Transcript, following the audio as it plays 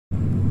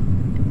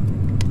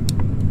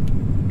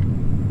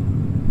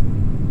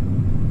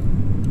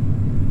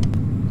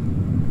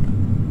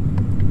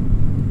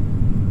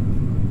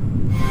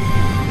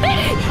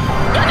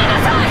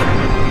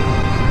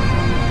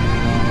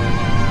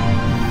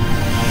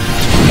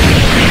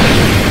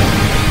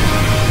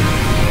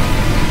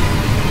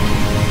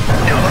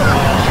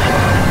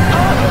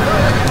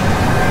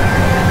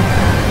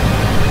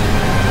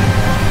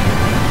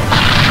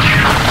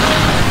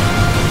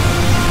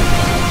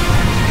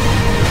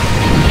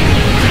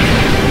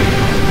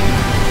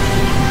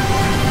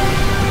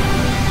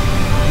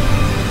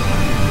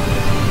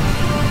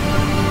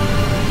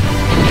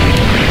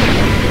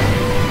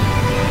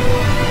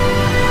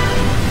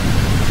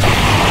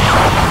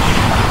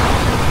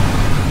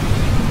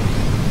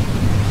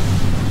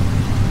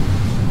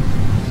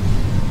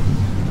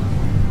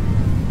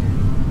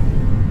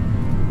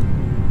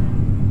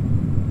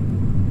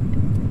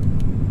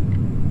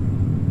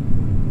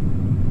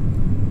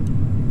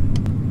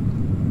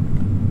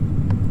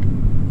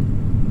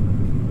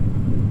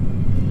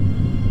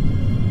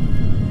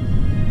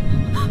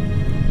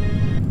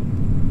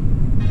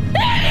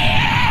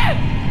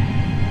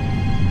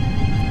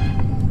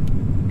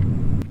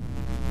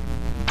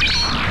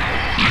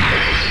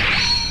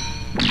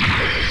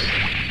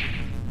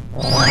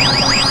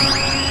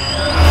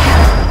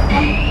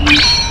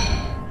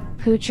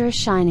Putra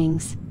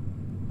Shinings.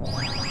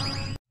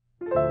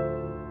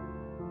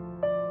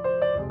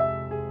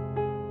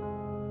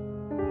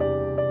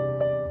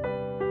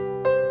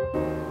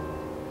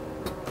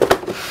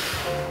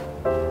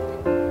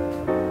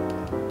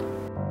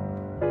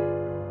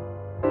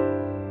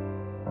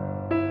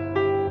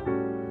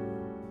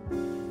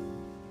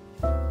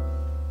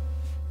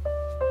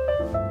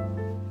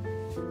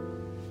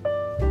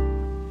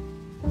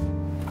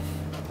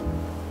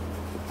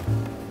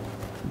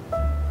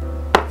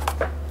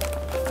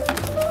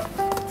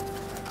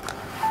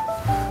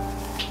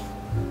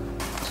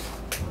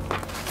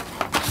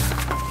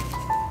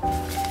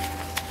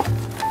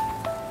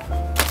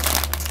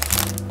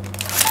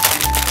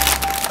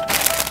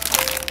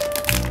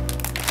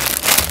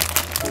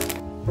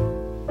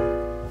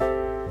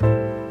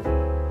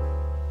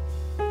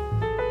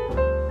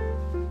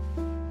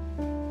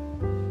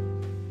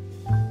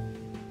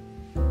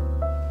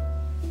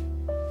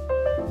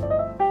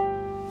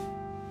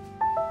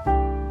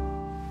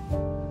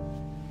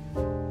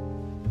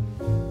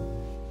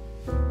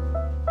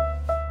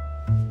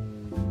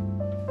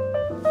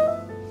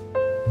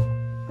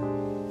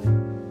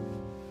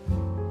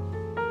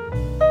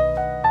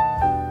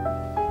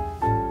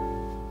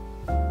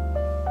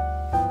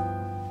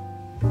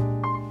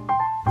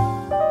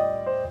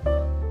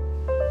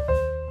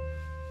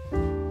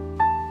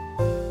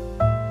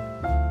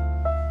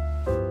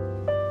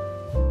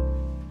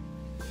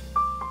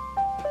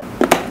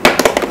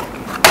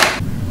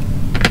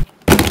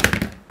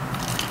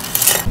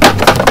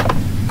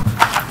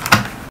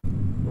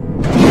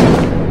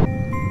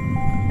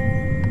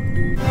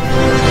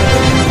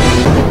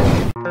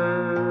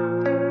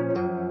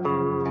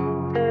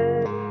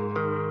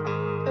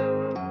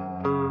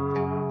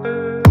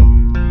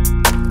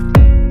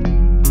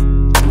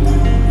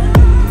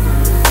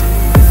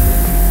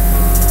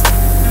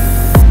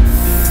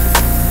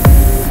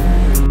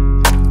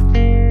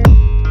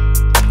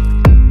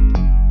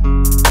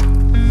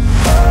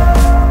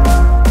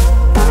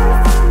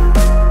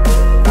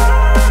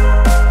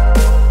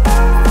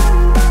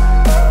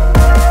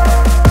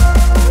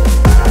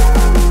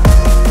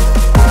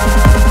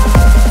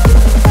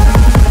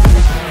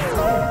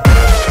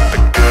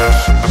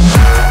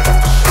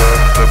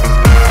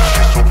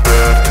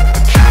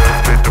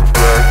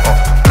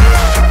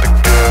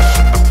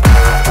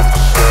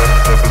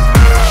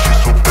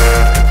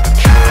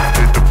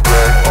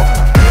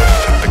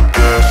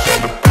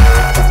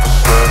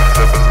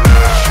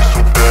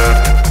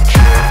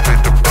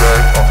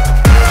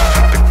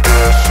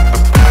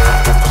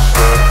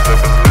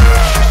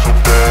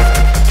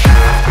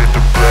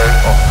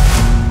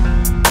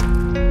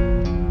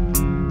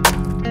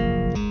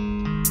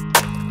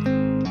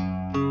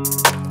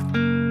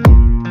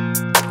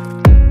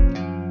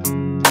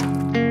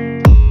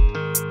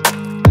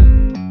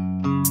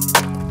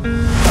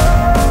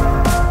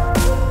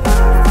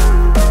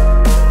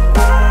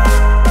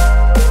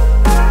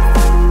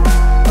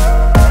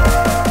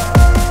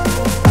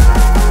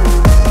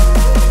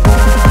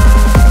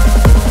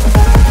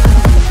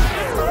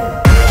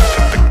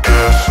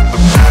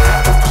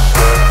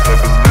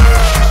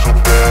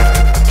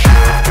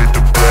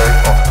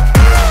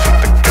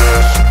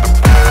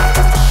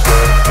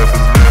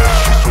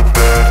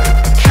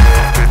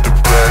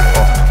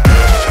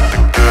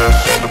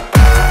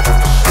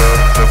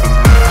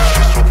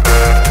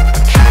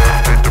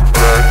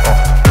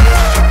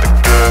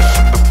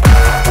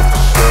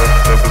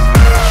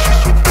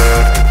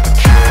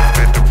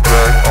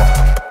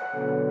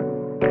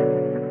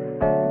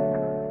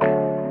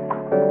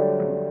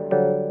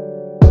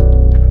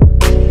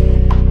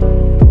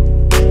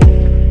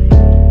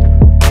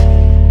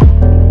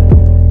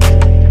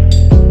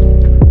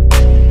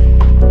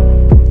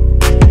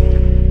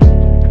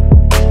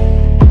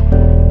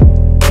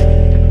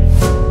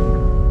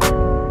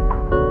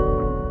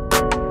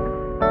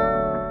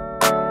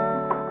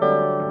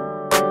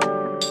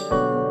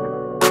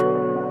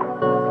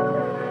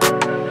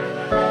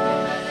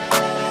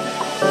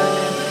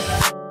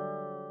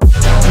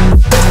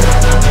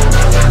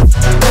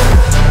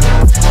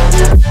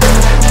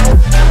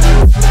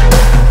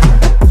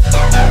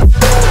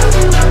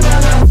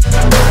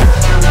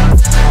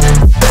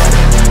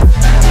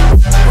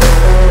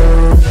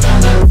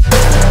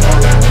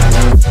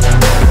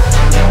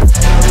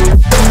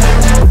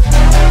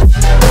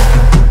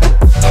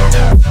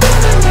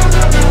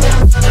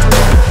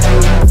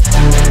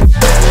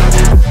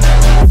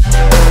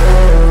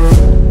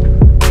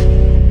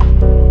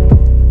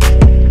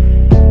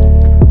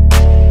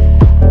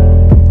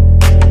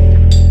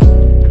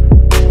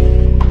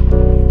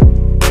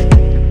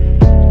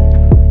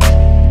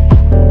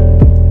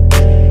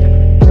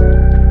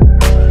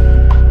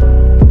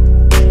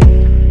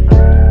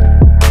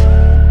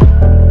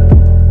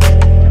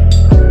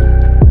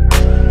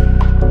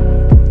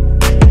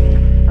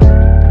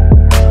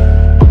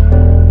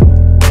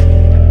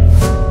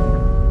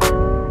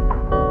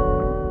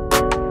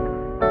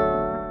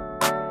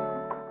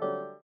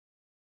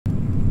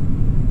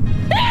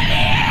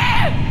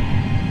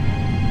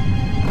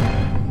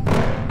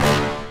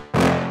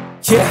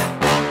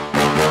 Yeah.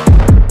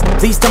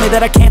 Please tell me that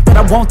I can't, that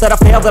I won't, that I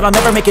fail, that I'll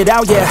never make it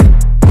out, yeah.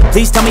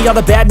 Please tell me all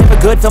the bad, never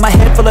good. Fill my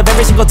head full of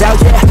every single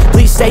doubt, yeah.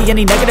 Please say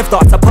any negative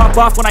thoughts. I pop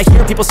off when I hear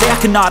people say I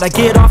cannot. I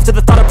get off to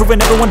the thought of proving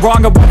everyone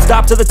wrong. I won't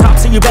stop to the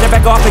top, so you better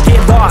back off and get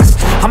lost.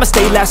 I'ma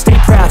stay loud, stay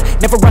proud,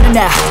 never running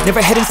out,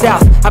 never heading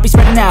south. I'll be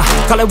spreading out,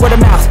 call it word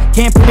of mouth.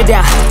 Can't put me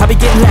down, I'll be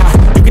getting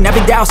loud. You can have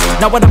it douse,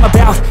 not what I'm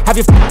about. Have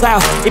your cloud,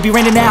 it be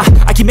raining now.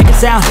 I keep making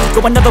sound, go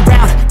another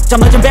round.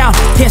 I'm legend bound,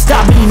 can't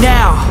stop me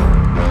now.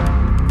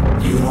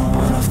 You don't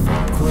wanna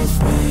fuck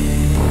with me.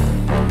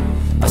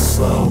 A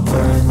slow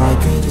burn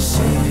like a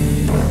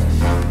disease.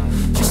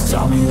 Just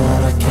tell me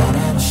that I can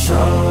and I'll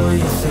show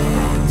you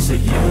things that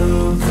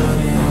you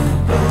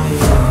couldn't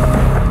believe.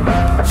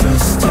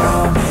 Just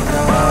tell me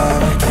that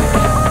I can.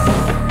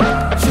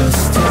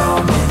 Just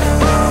tell me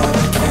that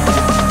I can.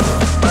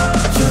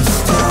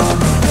 Just tell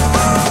me that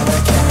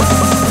I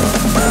can.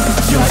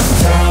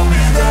 Just tell me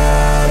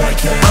that I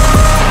can.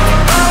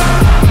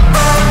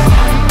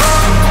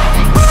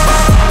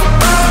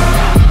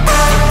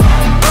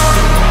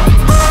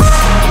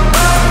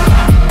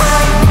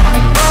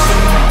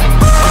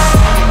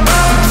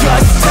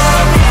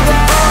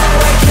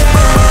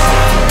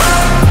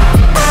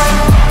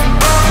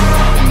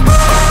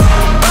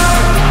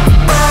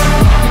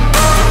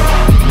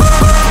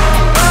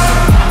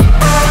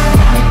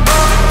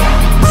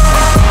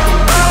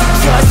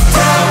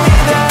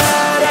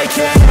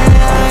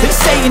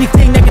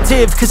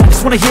 Cause I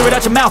just wanna hear it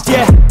out your mouth,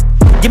 yeah.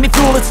 Give me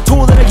fuel, it's a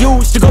tool that I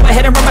use to go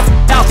ahead and run my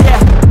mouth, yeah.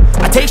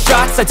 I take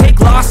shots, I take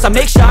loss, I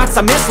make shots,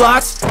 I miss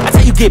lots. That's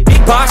how you get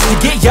big box, you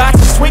get yachts,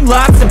 you swing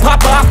lots and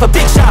pop off a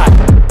big shot.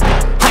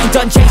 I ain't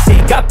done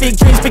chasing, got big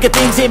dreams, bigger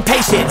things,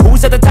 impatient.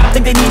 Who's at the top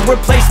think they need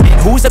replacement?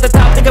 Who's at the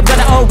top think I'm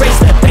gonna erase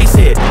them? Face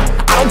it,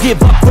 I don't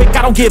give up quick,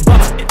 I don't give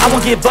up, I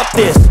won't give up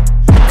this.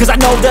 Cause I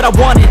know that I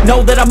want it,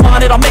 know that I'm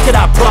on it, I'll make it,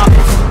 I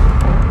promise.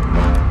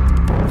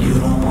 You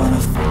don't wanna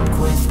fuck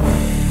with me.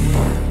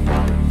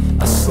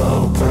 A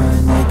slow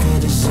burn like a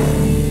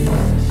disease.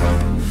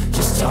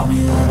 Just tell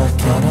me that I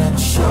can and I'll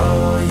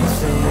show you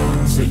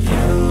things that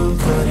you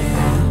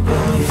couldn't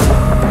believe.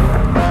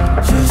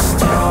 Just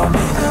tell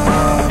me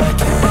that I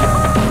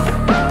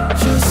can.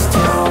 Just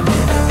tell me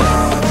that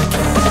I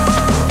can.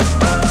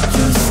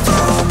 Just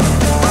tell me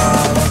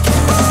that I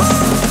can.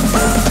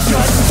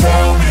 Just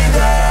tell me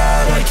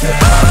that I can.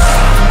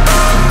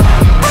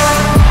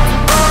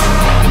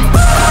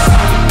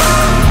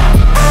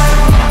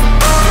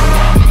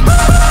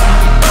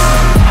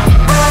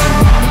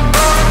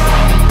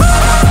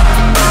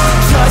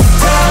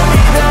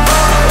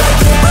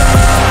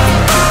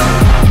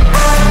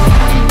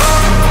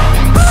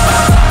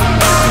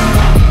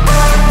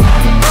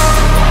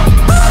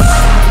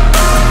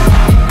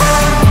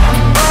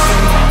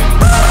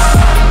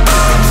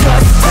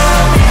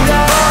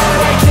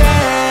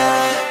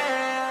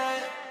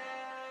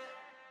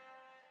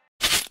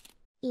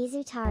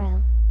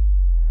 Izutaro.